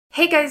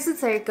Hey guys,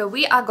 it's Erika.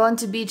 We are going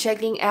to be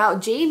checking out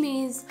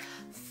Jamie's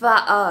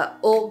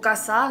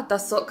Ogasa,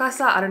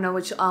 Dasokasa, I don't know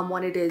which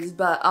one it is,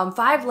 but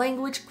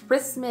 5-language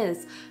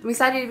Christmas. I'm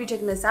excited to be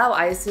checking this out.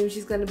 I assume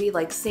she's gonna be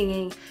like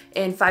singing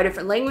in 5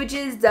 different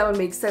languages. That would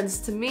make sense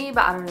to me,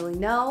 but I don't really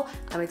know.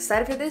 I'm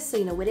excited for this, so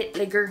you know, with it,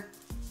 ligger.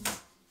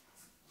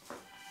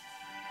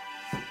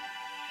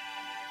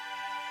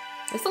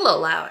 It's a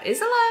little loud. Is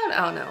it loud?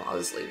 I don't know. I'll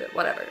just leave it.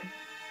 Whatever.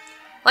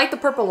 I like the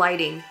purple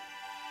lighting.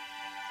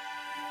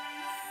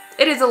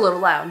 It is a little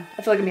loud.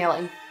 I feel like I'm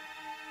yelling.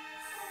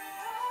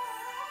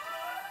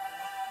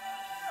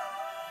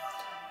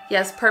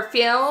 Yes,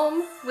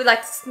 perfume. We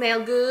like to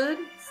smell good.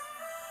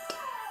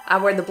 I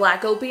wear the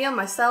black opium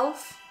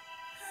myself.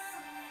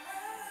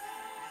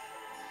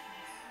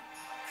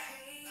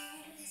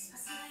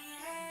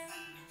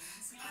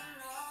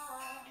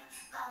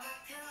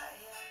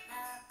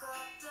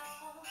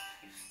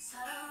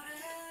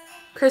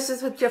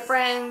 Christmas with your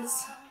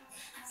friends.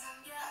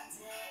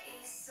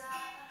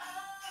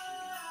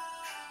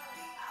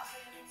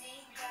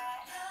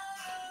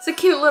 It's a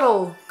cute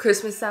little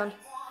Christmas sound.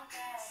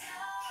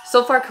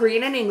 So far,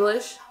 Korean and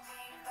English.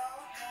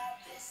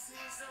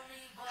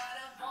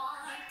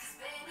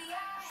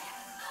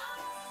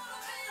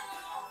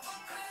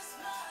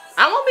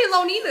 I won't be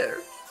alone either.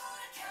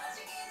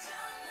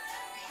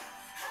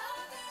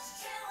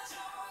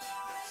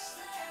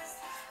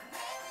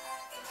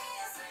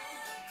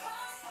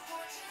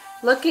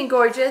 Looking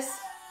gorgeous.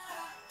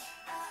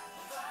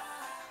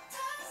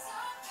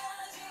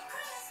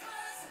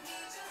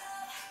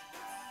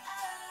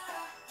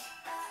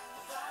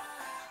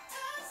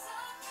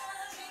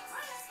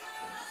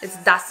 It's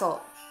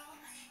daso.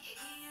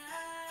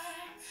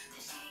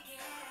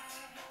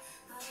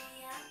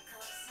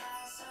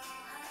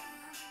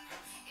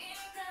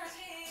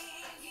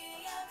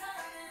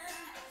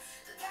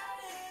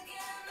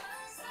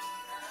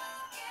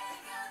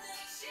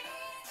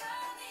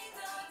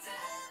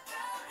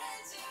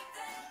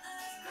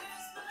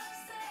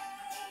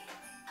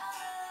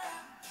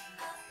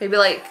 Maybe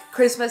like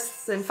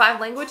Christmas in 5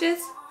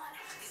 languages?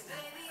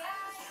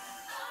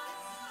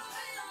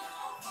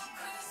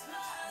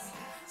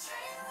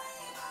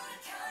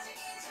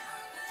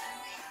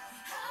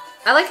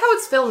 I like how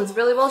it's filmed. It's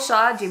really well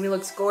shot. Jamie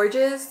looks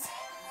gorgeous.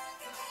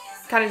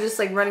 Kind of just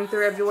like running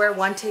through everywhere.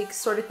 One take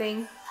sort of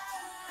thing.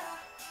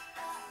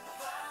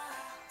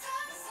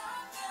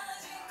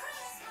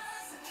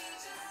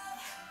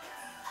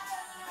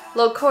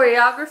 Little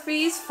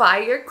choreographies.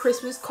 Fire.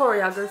 Christmas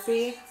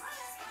choreography.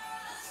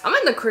 I'm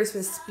in the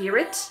Christmas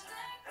spirit.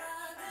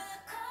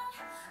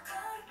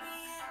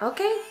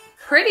 Okay.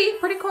 Pretty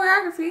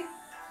choreography.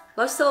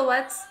 Love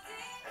silhouettes.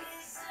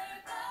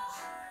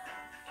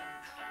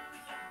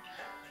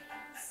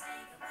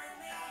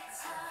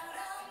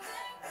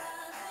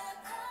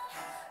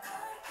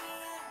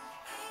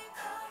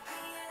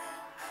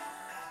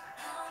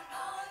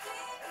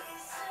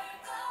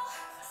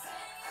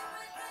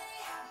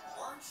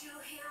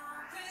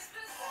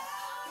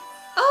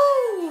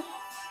 Oh!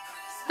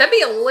 That'd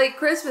be a late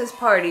Christmas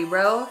party,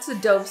 bro. It's a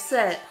dope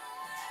set.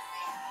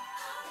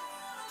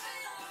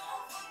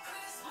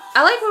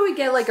 I like when we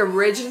get like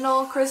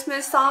original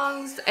Christmas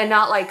songs and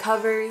not like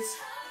covers.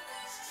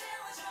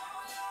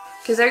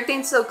 Because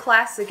everything's so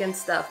classic and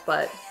stuff,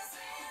 but...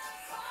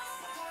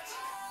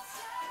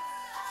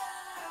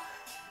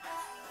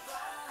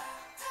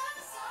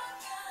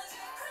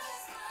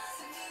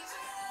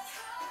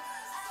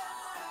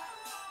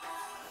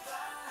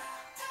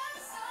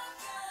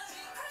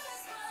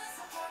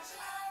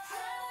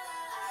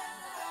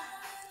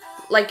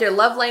 like your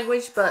love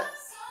language, but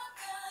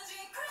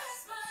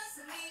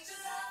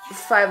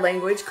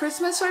 5-language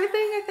Christmas sort of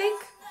thing, I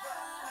think.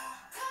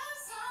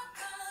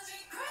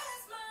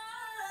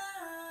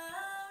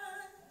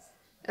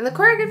 And the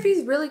choreography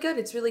is really good.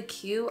 It's really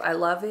cute. I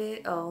love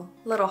it. Oh,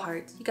 little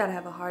hearts. You gotta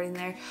have a heart in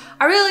there.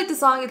 I really like the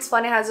song. It's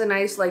fun. It has a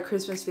nice like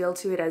Christmas feel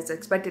to it. As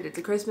expected, it's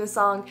a Christmas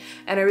song.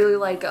 And I really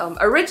like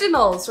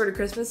original sort of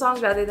Christmas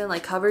songs rather than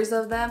like covers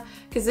of them.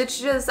 Because it's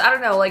just, I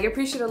don't know, like I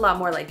appreciate a lot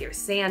more like your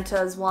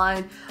Santa's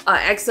one.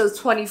 EXO's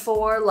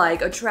 24,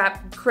 like a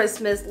trap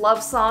Christmas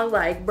love song.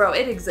 Like, bro,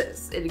 it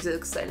exists. It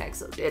exists and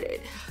EXO did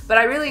it. But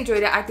I really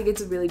enjoyed it. I think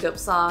it's a really dope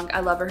song.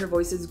 I love her. Her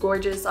voice is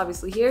gorgeous,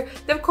 obviously here.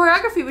 They have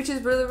choreography, which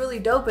is really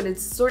dope. And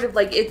it's sort of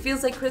like, it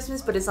feels like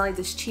Christmas, but it's not like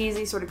this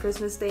cheesy sort of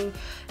Christmas thing.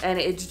 And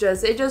it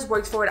just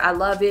works for it. I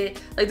love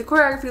it. Like the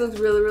choreography looks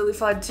really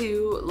fun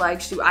too.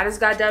 Like, shoot, I just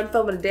got done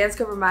filming a dance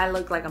cover. Mine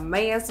looked like a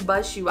man's,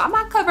 but shoot, I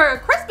might cover a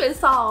Christmas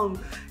song.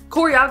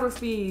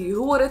 Choreography,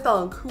 who would have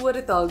thunk? Who would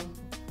have thunk?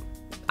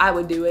 I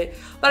would do it.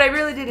 But I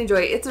really did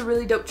enjoy it. It's a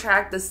really dope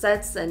track. The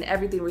sets and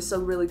everything was so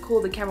really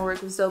cool. The camera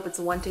work was dope. It's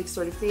a one-take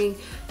sort of thing.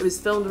 It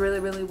was filmed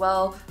really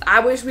well.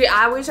 I wish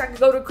I could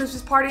go to a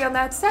Christmas party on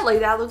that set. Like,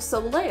 that looks so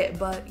lit.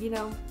 But, you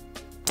know,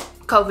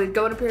 COVID.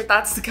 Go and appear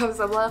thoughts to comments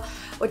below.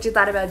 What you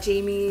thought about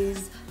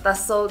Jamie's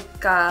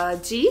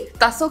Dasokaji?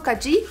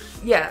 Dasokaji?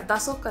 Yeah,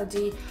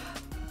 Dasokaji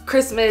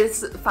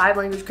Christmas, 5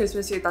 language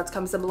Christmas. Your thoughts,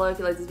 comments down below. If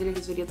you like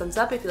this video, thumbs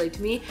up. If you like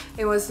me and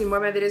you want to see more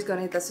of my videos, go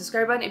and hit that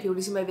subscribe button. If you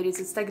want to see my videos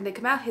the second they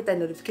come out, hit that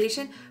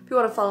notification. If you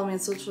want to follow me on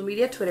social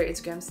media, Twitter,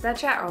 Instagram,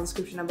 Snapchat, or on the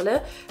description down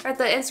below, or at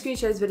the end screen,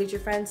 share this video to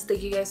your friends.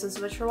 Thank you guys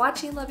so much for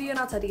watching. Love you, and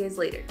I'll talk to you guys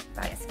later.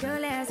 Bye.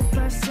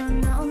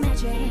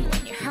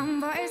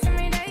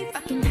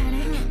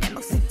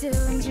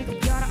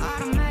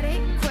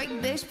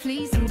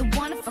 Please, I'm the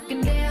one to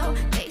fucking deal.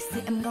 They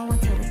say I'm going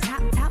to the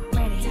top,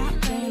 ready.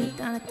 Jane,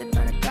 done at the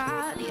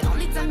God. The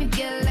only time you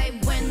get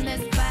late when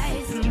there's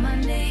spice on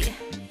Monday,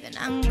 then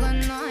I'm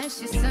gonna know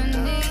it's your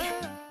Sunday.